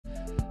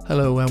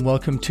Hello and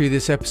welcome to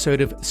this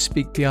episode of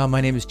Speak PR.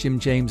 My name is Jim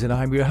James and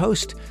I'm your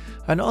host.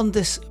 And on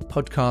this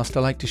podcast, I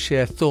like to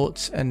share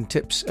thoughts and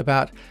tips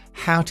about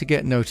how to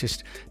get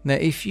noticed. Now,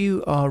 if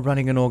you are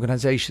running an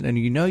organization and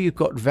you know you've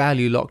got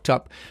value locked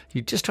up,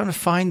 you're just trying to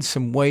find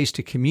some ways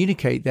to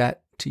communicate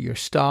that to your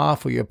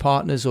staff or your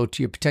partners or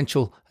to your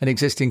potential and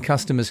existing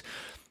customers,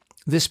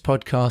 this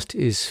podcast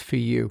is for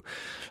you.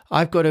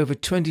 I've got over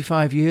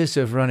 25 years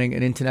of running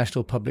an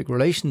international public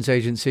relations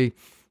agency.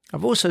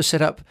 I've also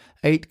set up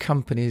 8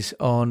 companies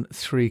on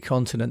 3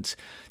 continents.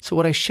 So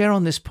what I share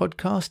on this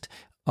podcast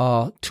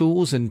are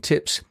tools and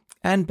tips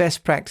and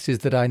best practices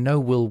that I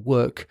know will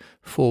work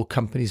for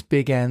companies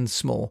big and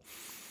small.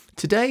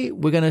 Today,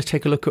 we're going to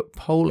take a look at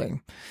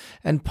polling.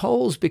 And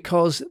polls,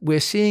 because we're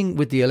seeing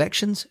with the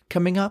elections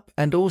coming up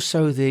and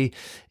also the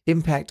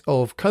impact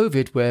of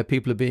COVID where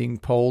people are being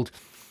polled,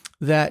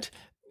 that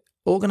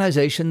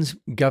organizations,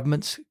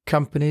 governments,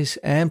 companies,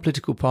 and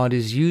political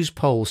parties use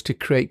polls to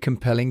create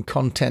compelling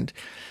content.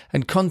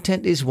 And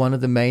content is one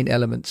of the main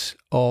elements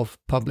of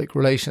public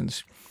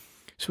relations.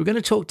 So we're going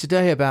to talk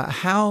today about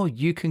how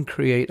you can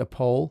create a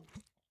poll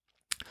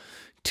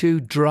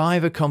to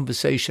drive a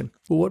conversation.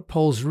 Well, what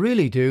polls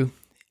really do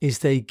is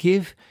they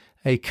give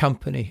a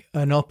company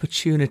an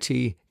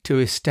opportunity to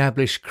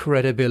establish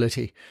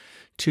credibility,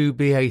 to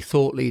be a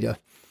thought leader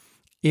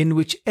in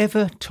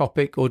whichever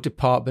topic or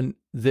department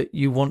that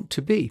you want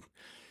to be.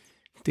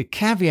 The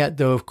caveat,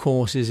 though, of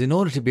course, is in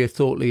order to be a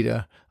thought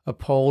leader, a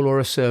poll or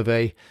a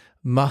survey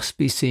must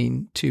be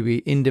seen to be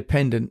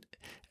independent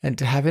and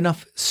to have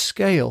enough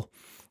scale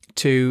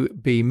to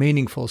be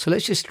meaningful. So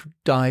let's just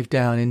dive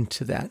down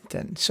into that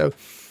then. So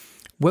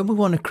when we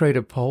want to create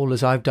a poll,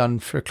 as I've done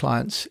for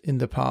clients in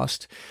the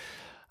past,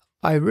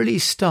 I really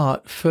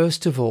start,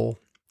 first of all,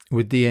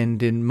 with the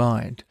end in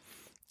mind.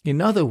 In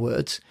other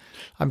words,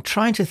 I'm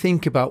trying to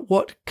think about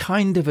what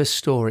kind of a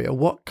story or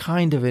what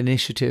kind of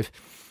initiative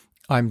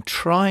I'm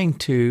trying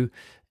to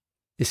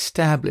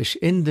establish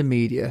in the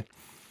media,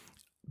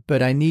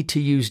 but I need to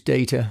use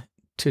data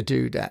to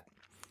do that.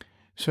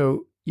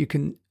 So you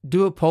can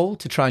do a poll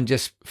to try and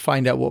just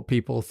find out what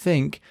people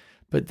think,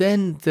 but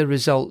then the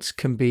results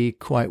can be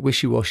quite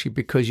wishy-washy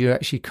because you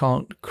actually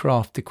can't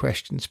craft the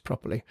questions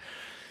properly.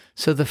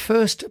 So the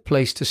first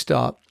place to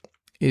start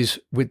is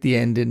with the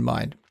end in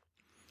mind.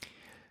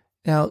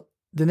 Now,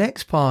 the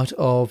next part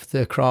of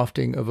the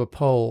crafting of a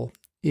poll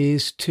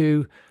is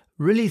to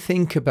really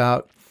think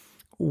about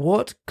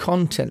what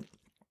content,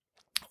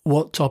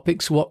 what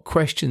topics, what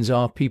questions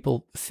are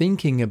people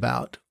thinking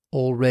about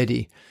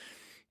already.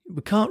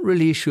 We can't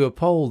really issue a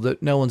poll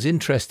that no one's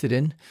interested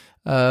in.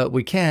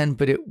 We can,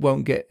 but it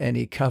won't get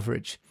any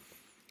coverage.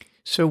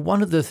 So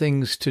one of the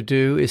things to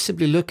do is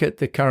simply look at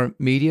the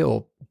current media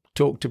or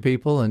talk to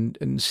people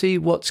and see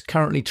what's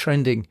currently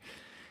trending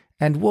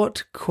and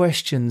what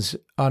questions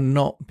are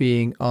not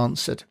being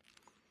answered.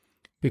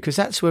 Because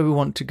that's where we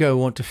want to go.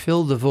 We want to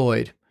fill the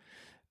void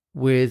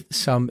with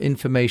some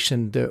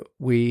information that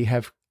we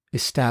have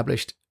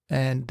established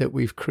and that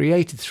we've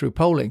created through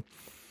polling.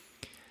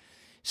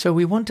 So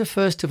we want to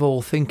first of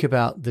all think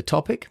about the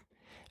topic,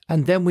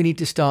 and then we need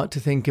to start to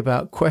think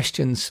about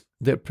questions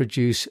that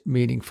produce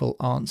meaningful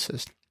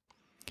answers.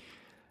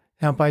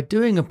 Now, by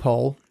doing a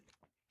poll,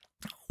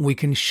 we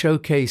can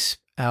showcase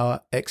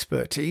our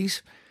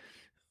expertise.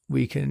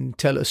 We can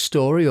tell a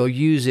story or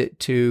use it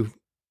to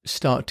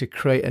start to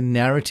create a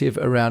narrative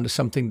around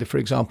something that, for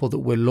example, that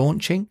we're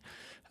launching.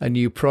 A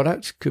new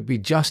product could be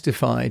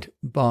justified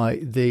by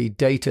the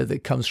data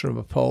that comes from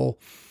a poll,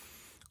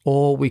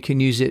 or we can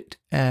use it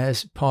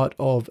as part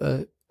of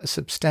a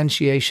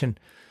substantiation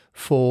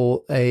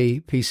for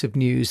a piece of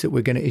news that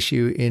we're going to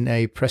issue in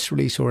a press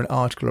release or an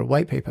article or a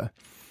white paper.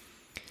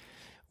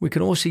 We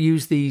can also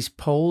use these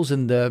polls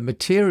and the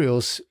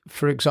materials,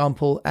 for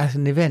example, at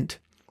an event,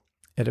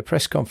 at a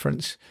press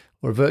conference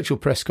or a virtual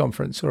press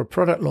conference or a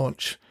product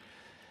launch.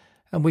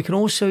 And we can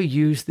also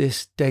use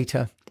this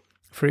data,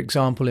 for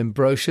example, in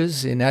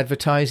brochures, in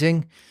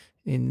advertising,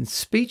 in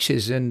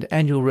speeches and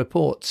annual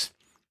reports.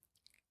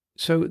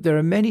 So there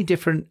are many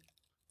different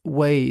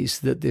ways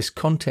that this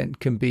content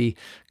can be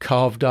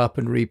carved up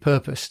and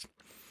repurposed.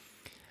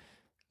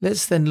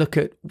 Let's then look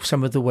at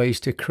some of the ways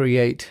to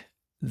create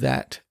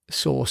that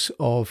source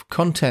of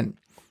content.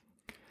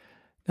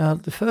 Now,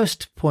 the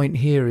first point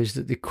here is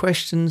that the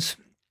questions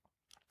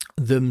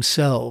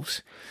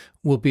themselves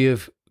will be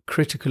of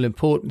critical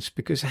importance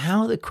because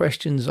how the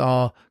questions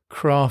are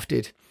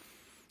crafted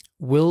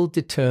will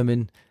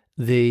determine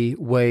the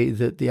way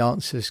that the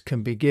answers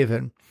can be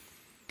given.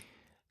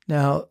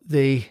 Now,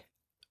 the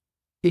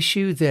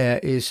issue there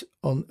is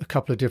on a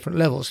couple of different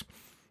levels.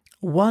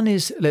 One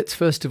is, let's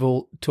first of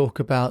all talk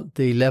about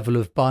the level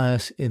of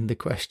bias in the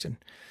question.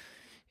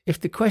 If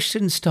the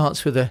question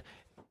starts with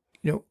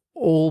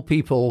all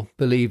people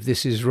believe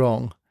this is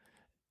wrong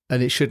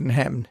and it shouldn't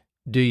happen,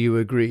 do you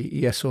agree,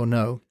 yes or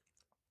no?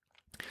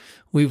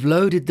 We've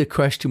loaded the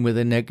question with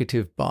a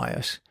negative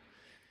bias.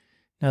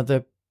 Now,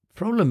 the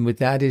problem with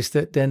that is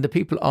that then the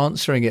people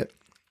answering it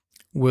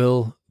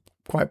will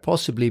quite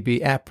possibly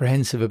be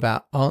apprehensive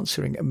about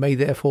answering and may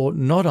therefore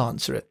not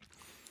answer it.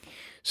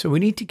 So we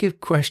need to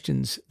give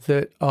questions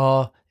that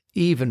are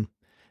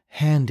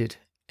even-handed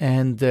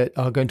and that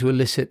are going to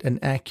elicit an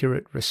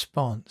accurate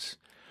response.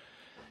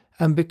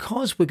 And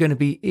because we're going to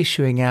be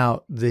issuing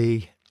out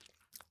the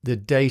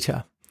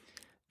data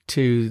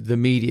to the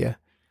media,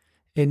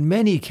 in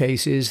many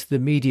cases, the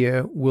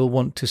media will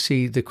want to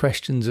see the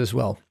questions as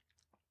well.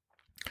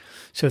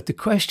 So if the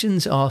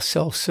questions are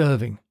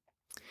self-serving,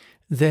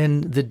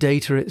 then the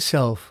data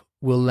itself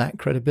will lack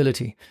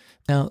credibility.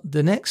 Now,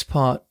 the next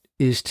part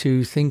is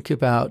to think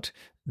about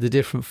the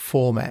different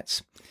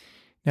formats.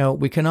 Now,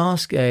 we can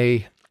ask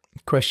a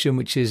question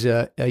which is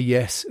a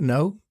yes,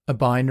 no, a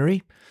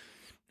binary.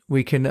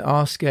 We can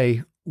ask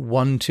a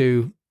 1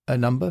 to a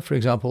number, for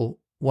example,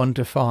 1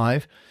 to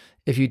 5.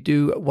 If you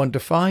do 1 to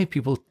 5,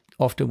 people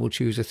often will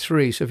choose a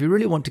 3. So if you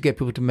really want to get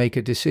people to make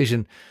a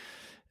decision,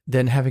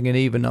 then having an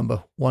even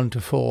number, 1 to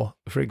 4,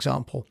 for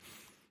example.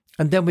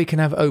 And then we can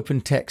have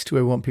open text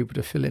where we want people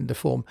to fill in the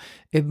form.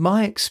 In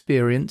my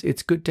experience,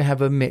 it's good to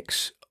have a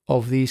mix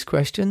of these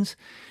questions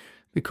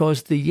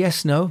because the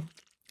yes, no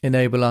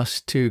enable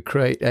us to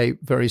create a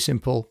very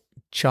simple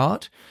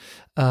chart.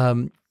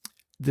 The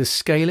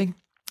scaling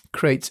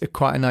creates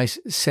quite a nice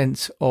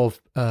sense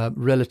of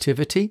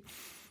relativity.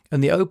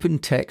 And the open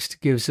text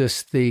gives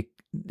us the,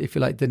 if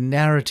you like, the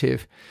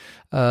narrative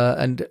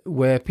and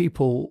where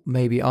people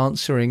may be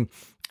answering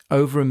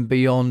over and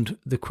beyond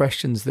the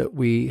questions that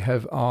we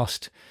have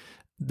asked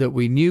that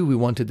we knew we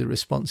wanted the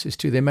responses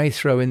to. They may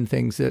throw in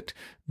things that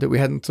we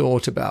hadn't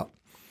thought about.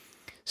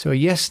 So a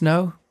yes,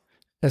 no,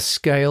 a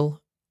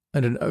scale,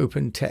 and an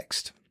open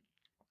text.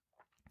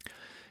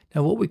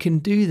 Now what we can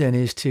do then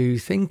is to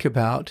think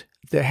about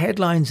the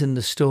headlines and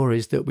the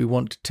stories that we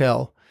want to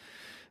tell,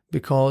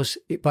 because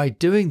by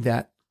doing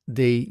that,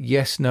 the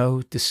yes,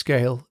 no, the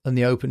scale, and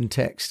the open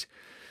text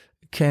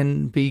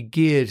can be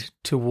geared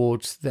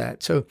towards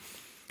that. So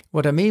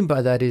what I mean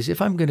by that is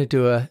if I'm going to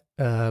do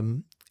a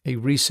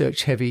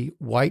research-heavy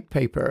white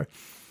paper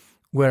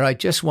where I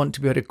just want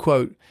to be able to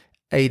quote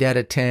 8 out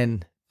of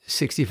 10,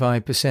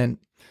 65%,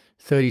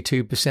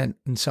 32%,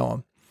 and so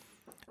on,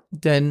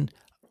 then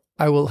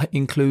I will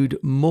include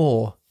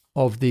more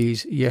of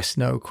these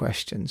yes-no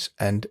questions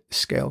and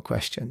scale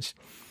questions.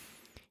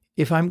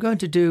 If I'm going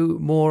to do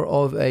more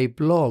of a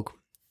blog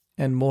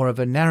and more of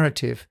a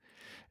narrative,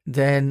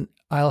 then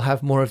I'll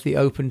have more of the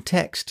open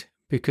text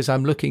because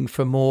I'm looking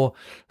for more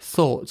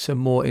thoughts and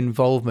more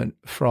involvement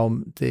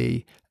from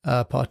the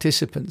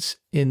participants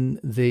in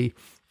the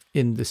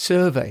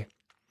survey.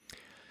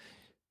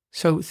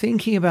 So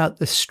thinking about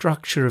the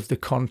structure of the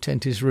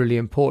content is really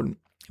important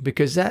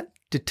because that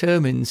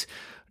determines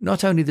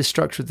not only the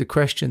structure of the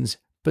questions,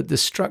 but the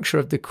structure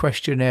of the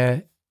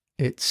questionnaire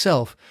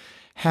itself.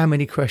 How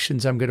many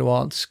questions I'm going to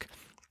ask,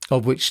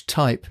 of which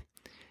type,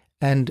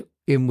 and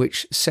in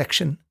which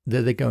section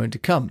that they're going to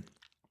come.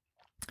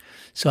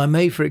 So I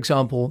may, for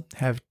example,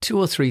 have 2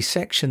 or 3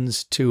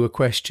 sections to a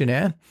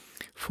questionnaire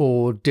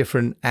for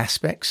different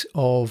aspects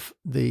of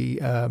the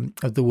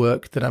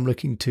work that I'm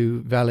looking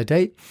to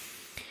validate.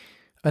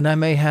 And I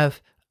may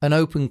have an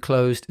open,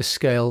 closed, a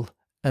scale,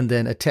 and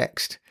then a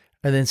text.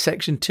 And then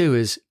section 2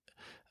 is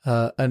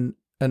an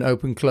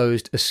open,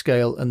 closed, a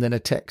scale, and then a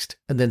text.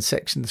 And then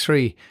section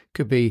 3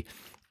 could be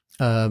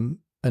an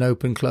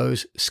open,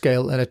 close,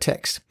 scale, and a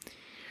text.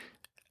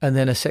 And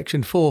then a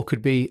section 4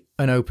 could be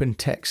an open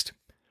text.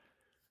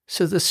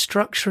 So the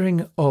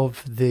structuring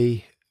of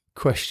the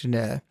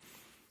questionnaire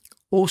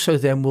also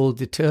then will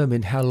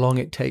determine how long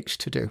it takes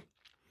to do.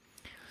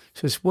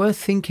 So it's worth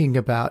thinking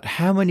about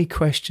how many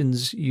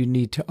questions you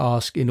need to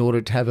ask in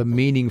order to have a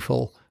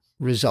meaningful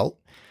result,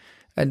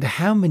 and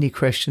how many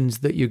questions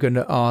that you're going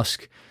to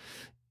ask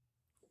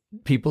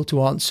people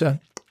to answer,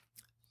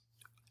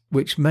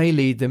 which may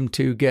lead them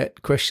to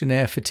get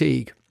questionnaire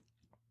fatigue.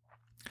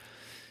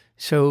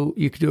 So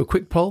you could do a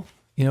quick poll,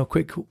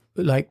 quick,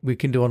 like we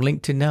can do on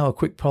LinkedIn now, a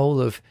quick poll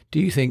of, do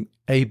you think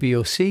A, B,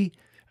 or C?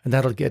 And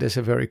that'll get us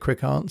a very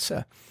quick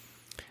answer.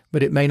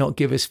 But it may not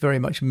give us very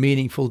much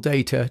meaningful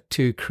data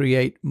to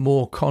create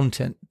more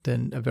content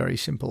than a very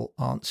simple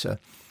answer.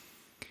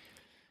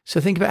 So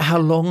think about how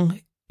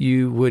long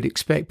you would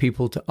expect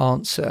people to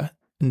answer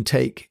and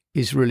take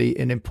is really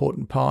an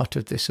important part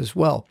of this as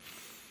well.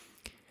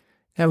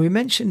 Now, we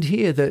mentioned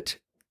here that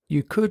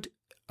you could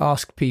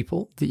ask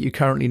people that you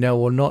currently know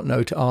or not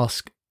know to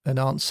ask and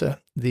answer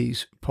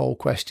these poll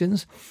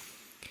questions.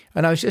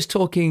 And I was just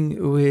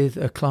talking with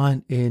a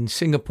client in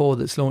Singapore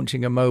that's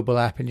launching a mobile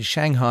app in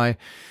Shanghai,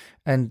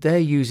 and they're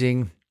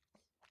using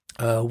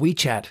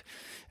WeChat.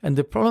 And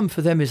the problem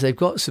for them is they've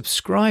got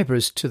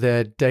subscribers to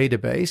their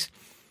database,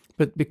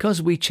 but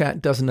because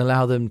WeChat doesn't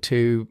allow them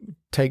to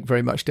take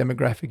very much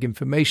demographic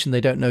information,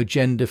 they don't know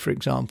gender, for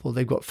example.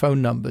 They've got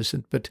phone numbers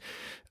and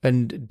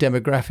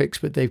demographics,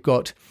 but they've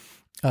got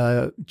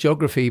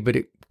geography, but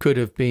it could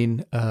have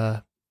been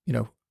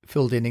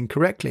filled in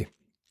incorrectly.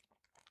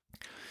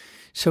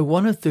 So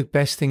one of the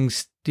best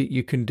things that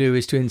you can do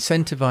is to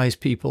incentivize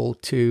people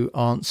to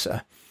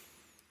answer.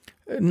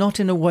 not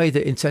in a way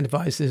that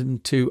incentivizes them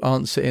to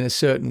answer in a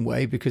certain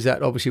way, because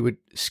that obviously would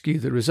skew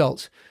the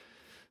results.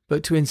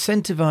 But to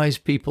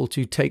incentivize people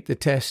to take the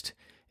test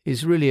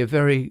is really a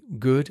very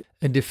good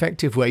and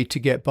effective way to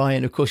get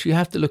buy-in. Of course, you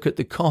have to look at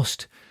the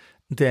cost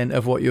then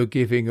of what you're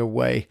giving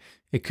away.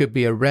 It could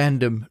be a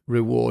random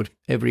reward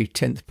every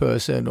 10th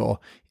person, or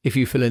if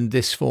you fill in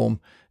this form,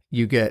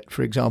 you get,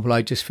 for example,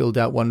 I just filled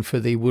out one for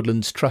the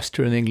Woodlands Trust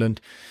here in England,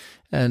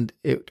 and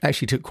it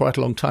actually took quite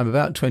a long time,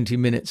 about 20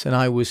 minutes, and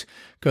I was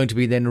going to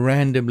be then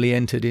randomly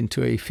entered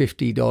into a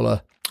 $50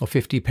 or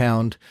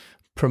 £50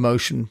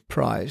 promotion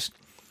prize.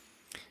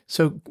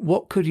 So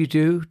what could you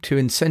do to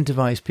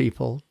incentivize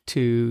people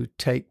to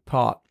take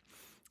part?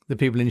 The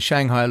people in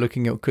Shanghai are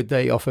looking at, could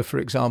they offer, for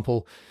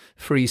example,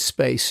 free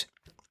space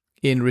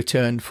in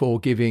return for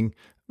giving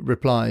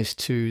replies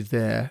to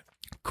their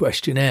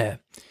questionnaire?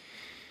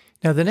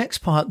 Now, the next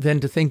part then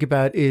to think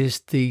about is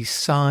the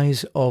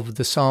size of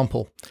the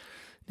sample.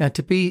 Now,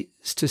 to be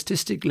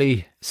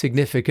statistically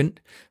significant,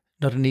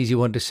 not an easy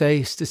one to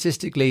say,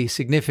 statistically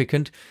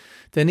significant,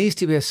 there needs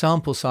to be a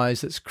sample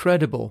size that's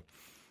credible.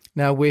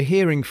 Now, we're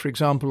hearing, for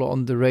example,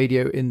 on the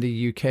radio in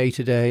the UK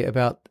today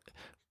about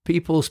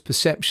people's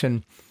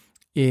perception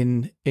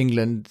in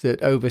England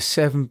that over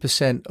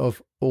 7%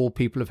 of all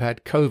people have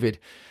had COVID.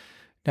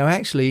 Now,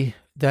 actually,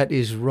 that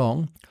is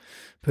wrong,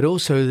 but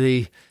also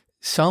the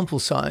sample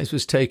size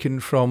was taken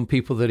from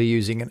people that are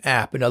using an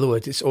app. In other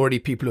words, it's already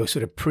people who are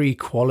sort of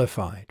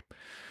pre-qualified.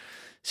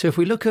 So if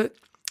we look at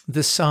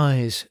the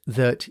size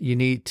that you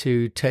need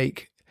to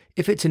take,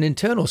 if it's an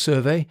internal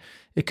survey,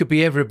 it could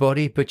be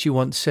everybody, but you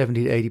want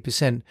 70 to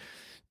 80%.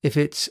 If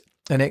it's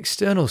an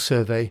external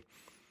survey,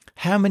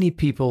 how many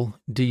people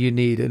do you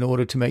need in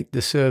order to make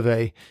the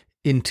survey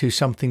into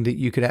something that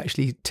you could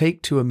actually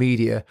take to a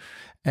media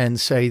and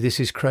say this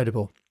is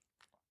credible?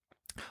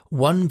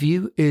 One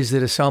view is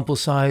that a sample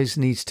size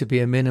needs to be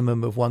a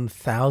minimum of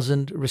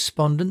 1,000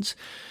 respondents.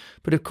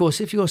 But of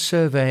course, if you're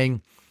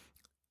surveying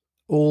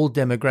all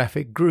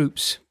demographic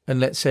groups, and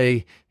let's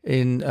say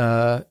in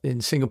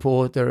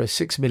Singapore there are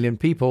 6 million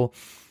people,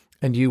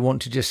 and you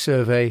want to just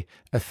survey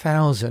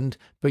 1,000,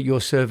 but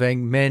you're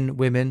surveying men,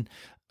 women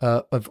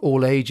of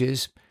all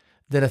ages,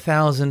 then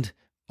 1,000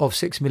 of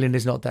 6 million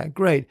is not that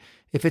great.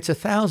 If it's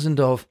 1,000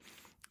 of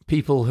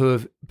people who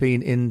have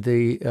been in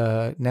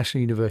the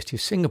National University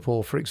of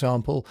Singapore, for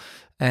example,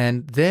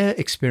 and their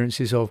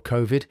experiences of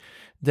COVID,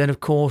 then of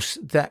course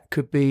that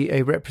could be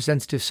a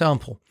representative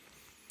sample.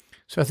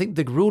 So I think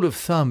the rule of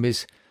thumb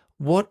is,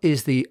 what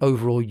is the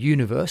overall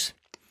universe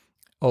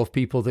of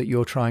people that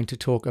you're trying to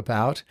talk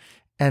about?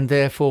 And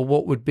therefore,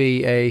 what would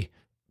be a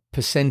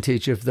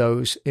percentage of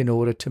those in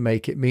order to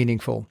make it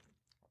meaningful?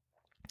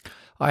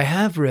 I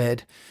have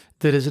read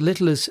that as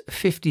little as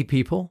 50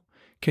 people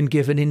can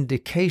give an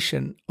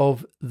indication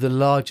of the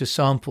larger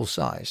sample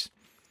size.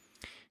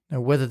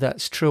 Now, whether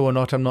that's true or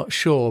not, I'm not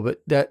sure,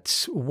 but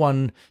that's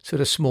one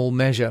sort of small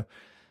measure.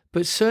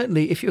 But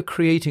certainly, if you're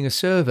creating a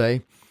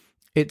survey,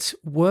 it's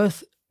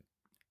worth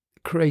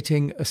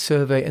creating a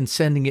survey and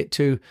sending it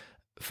to,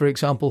 for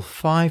example,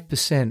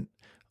 5%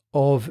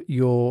 of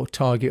your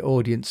target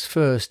audience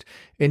first,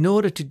 in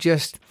order to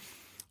just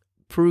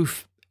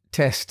proof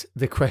test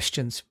the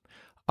questions.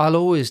 I'll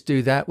always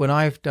do that when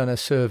I've done a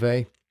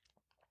survey.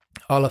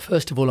 I'll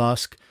first of all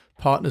ask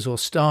partners or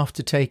staff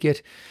to take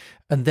it,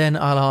 and then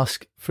I'll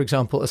ask, for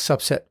example, a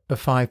subset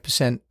of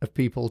 5% of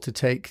people to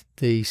take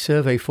the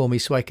survey for me,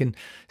 so I can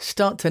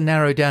start to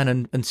narrow down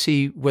and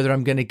see whether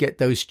I'm going to get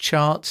those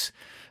charts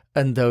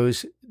and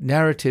those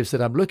narratives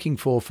that I'm looking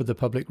for the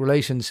public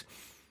relations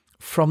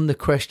from the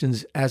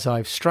questions as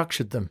I've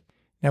structured them.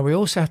 Now, we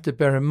also have to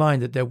bear in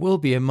mind that there will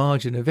be a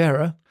margin of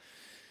error.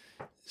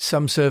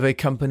 Some survey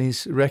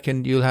companies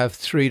reckon you'll have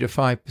 3 to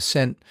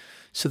 5%.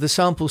 So the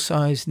sample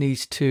size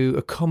needs to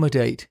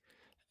accommodate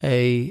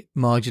a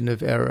margin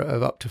of error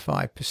of up to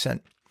 5%.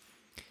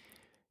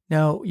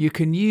 Now, you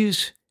can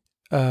use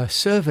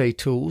survey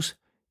tools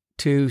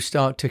to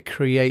start to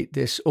create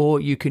this,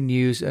 or you can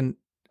use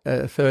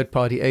a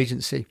third-party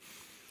agency.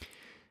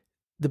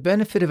 The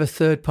benefit of a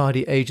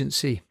third-party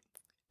agency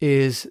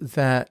is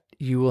that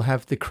you will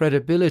have the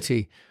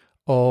credibility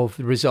of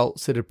the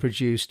results that are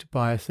produced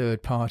by a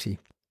third party.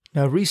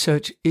 Now,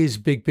 research is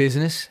big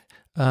business.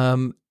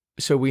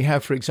 So we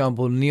have, for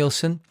example,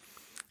 Nielsen,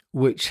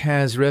 which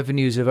has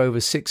revenues of over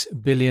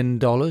 $6 billion.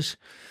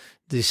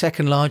 The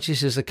second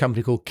largest is a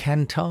company called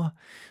Kantar,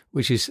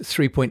 which is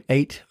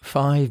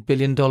 $3.85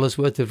 billion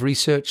worth of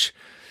research.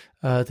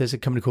 There's a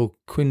company called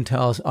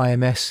Quintiles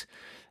IMS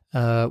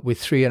with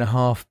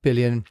 $3.5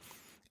 billion.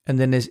 And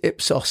then there's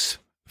Ipsos,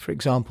 for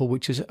example,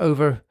 which is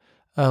over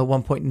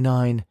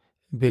 1.9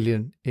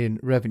 billion in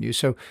revenue.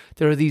 So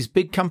there are these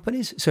big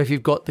companies. So if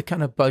you've got the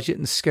kind of budget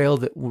and scale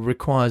that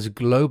requires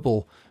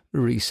global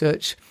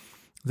research,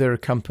 there are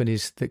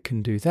companies that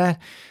can do that.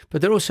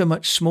 But there are also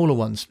much smaller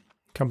ones,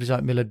 companies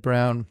like Millard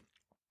Brown,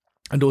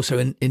 and also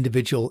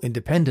individual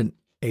independent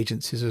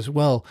agencies as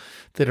well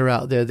that are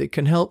out there that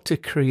can help to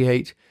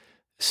create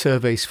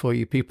surveys for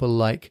you, people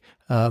like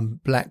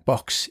Black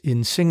Box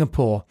in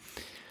Singapore.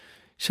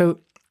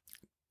 So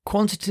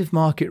quantitative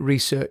market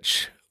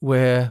research,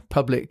 where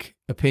public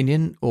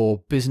opinion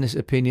or business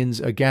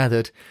opinions are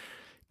gathered,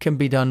 can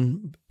be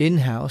done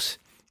in-house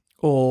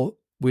or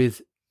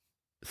with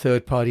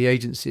third-party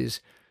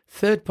agencies.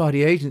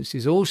 Third-party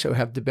agencies also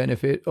have the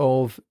benefit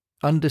of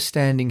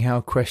understanding how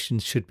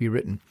questions should be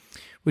written,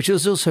 which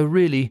is also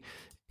really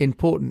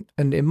important,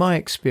 and in my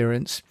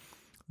experience,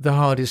 the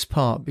hardest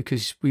part,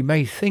 because we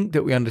may think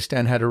that we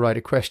understand how to write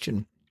a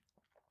question,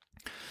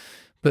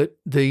 but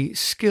the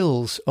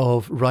skills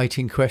of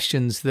writing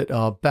questions that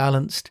are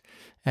balanced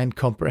and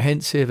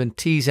comprehensive and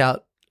tease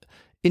out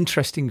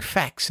interesting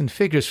facts and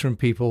figures from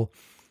people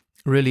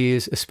really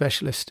is a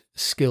specialist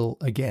skill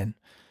again.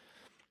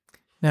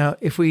 Now,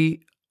 if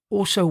we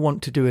also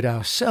want to do it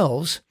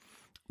ourselves,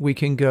 we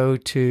can go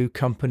to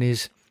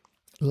companies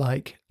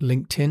like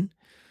LinkedIn,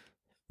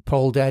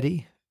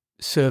 PollDaddy,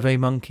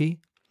 SurveyMonkey,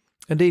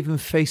 and even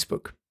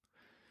Facebook.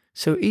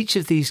 So each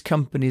of these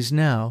companies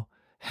now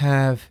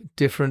have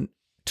different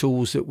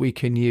tools that we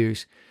can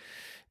use.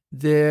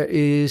 There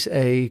is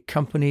a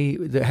company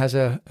that has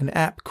an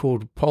app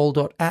called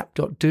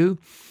poll.app.do,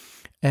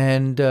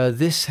 and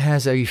this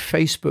has a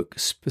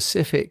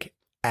Facebook-specific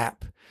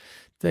app.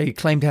 They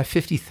claim to have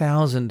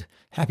 50,000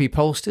 happy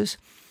pollsters,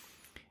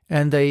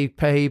 and they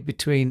pay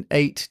between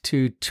 $8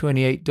 to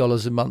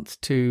 $28 a month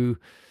to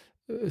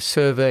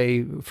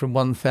survey from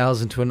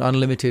 1,000 to an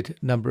unlimited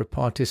number of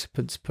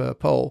participants per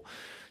poll.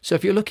 So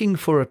if you're looking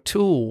for a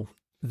tool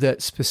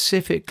that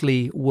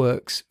specifically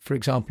works, for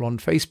example, on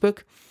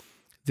Facebook,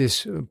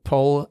 this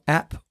poll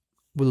app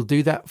will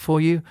do that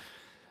for you.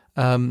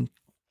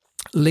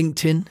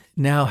 LinkedIn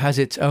now has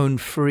its own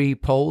free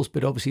polls,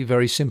 but obviously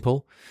very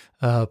simple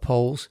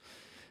polls.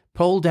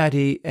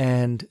 PollDaddy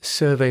and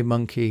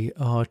SurveyMonkey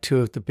are two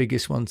of the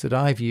biggest ones that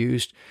I've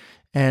used,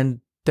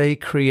 and they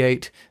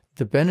create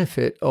the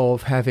benefit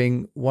of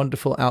having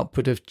wonderful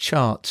output of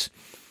charts.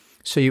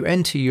 So you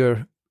enter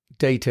your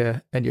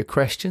data and your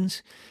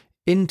questions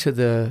into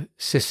the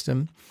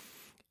system,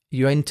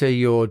 you enter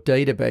your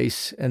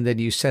database, and then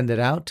you send it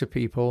out to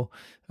people.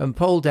 And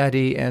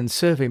PollDaddy and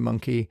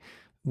SurveyMonkey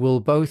will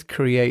both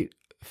create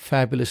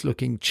fabulous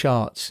looking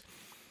charts.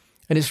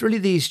 And it's really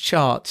these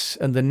charts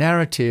and the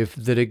narrative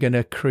that are going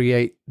to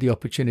create the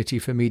opportunity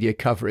for media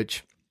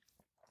coverage.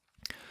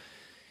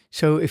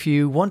 So if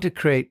you want to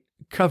create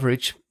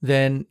coverage,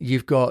 then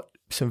you've got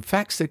some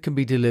facts that can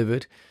be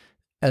delivered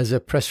as a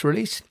press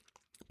release,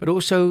 but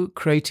also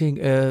creating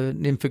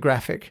an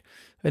infographic.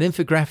 An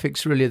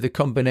infographic's really the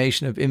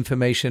combination of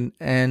information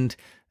and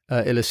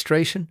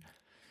illustration.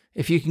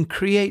 If you can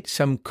create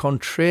some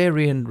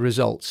contrarian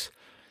results,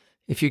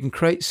 if you can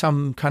create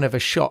some kind of a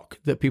shock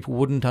that people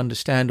wouldn't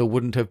understand or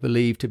wouldn't have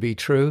believed to be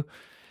true,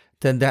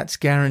 then that's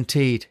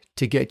guaranteed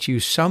to get you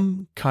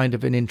some kind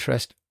of an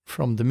interest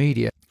from the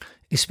media,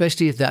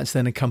 especially if that's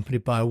then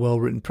accompanied by a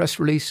well-written press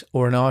release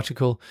or an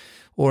article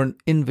or an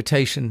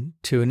invitation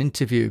to an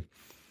interview.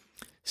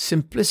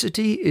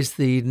 Simplicity is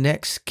the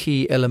next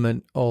key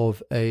element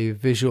of a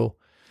visual.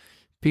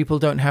 People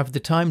don't have the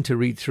time to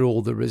read through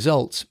all the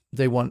results.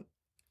 They want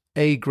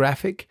a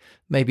graphic,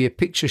 maybe a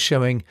picture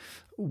showing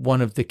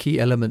one of the key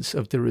elements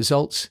of the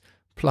results,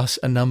 plus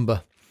a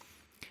number.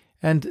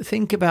 And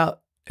think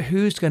about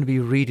who's going to be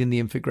reading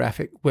the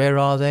infographic. Where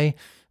are they?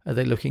 Are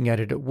they looking at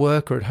it at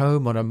work or at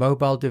home, on a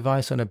mobile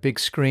device, on a big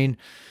screen?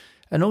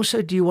 And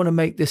also, do you want to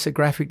make this a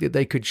graphic that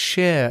they could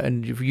share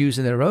and use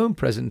in their own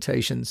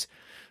presentations?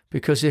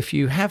 Because if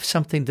you have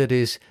something that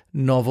is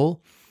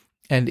novel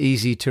and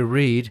easy to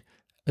read,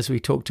 as we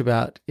talked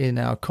about in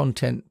our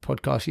content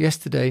podcast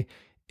yesterday,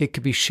 it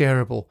could be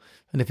shareable.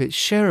 And if it's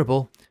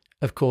shareable,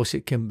 of course,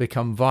 it can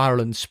become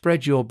viral and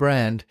spread your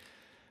brand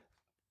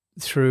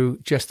through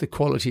just the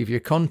quality of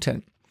your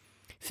content.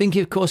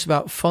 Thinking, of course,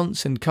 about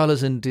fonts and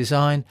colors and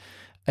design,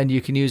 and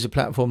you can use a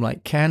platform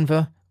like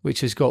Canva,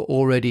 which has got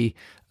already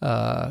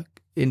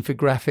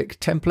infographic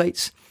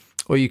templates,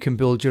 or you can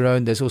build your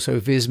own. There's also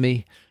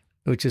Visme,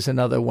 which is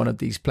another one of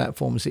these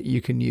platforms that you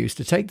can use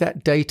to take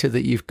that data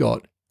that you've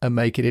got and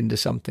make it into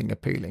something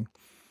appealing.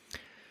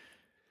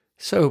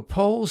 So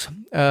polls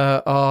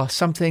are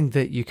something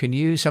that you can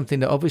use,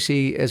 something that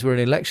obviously, as we're in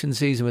election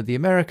season with the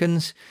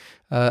Americans,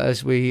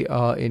 as we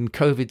are in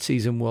COVID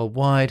season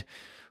worldwide,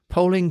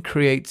 polling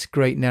creates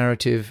great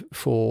narrative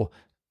for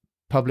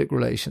public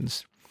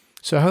relations.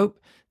 So I hope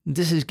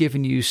this has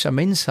given you some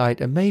insight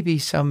and maybe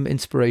some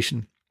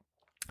inspiration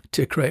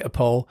to create a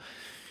poll.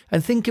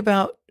 And think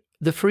about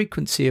the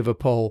frequency of a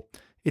poll.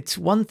 It's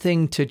one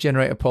thing to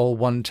generate a poll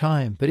one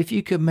time, but if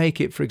you could make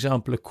it, for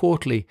example, a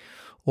quarterly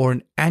or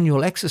an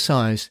annual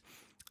exercise,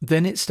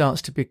 then it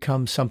starts to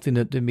become something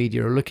that the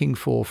media are looking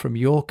for from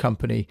your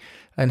company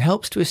and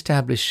helps to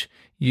establish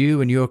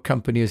you and your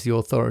company as the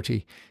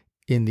authority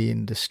in the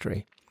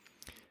industry.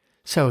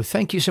 So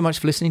thank you so much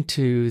for listening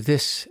to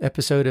this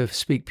episode of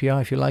Speak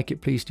PR. If you like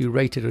it, please do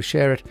rate it or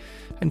share it,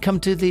 and come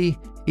to the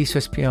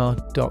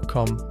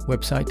eastwestpr.com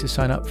website to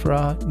sign up for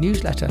our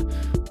newsletter,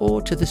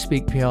 or to the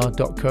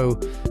speakpr.co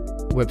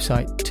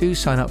website to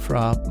sign up for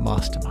our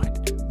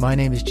mastermind. My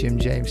name is Jim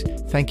James.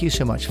 Thank you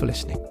so much for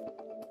listening.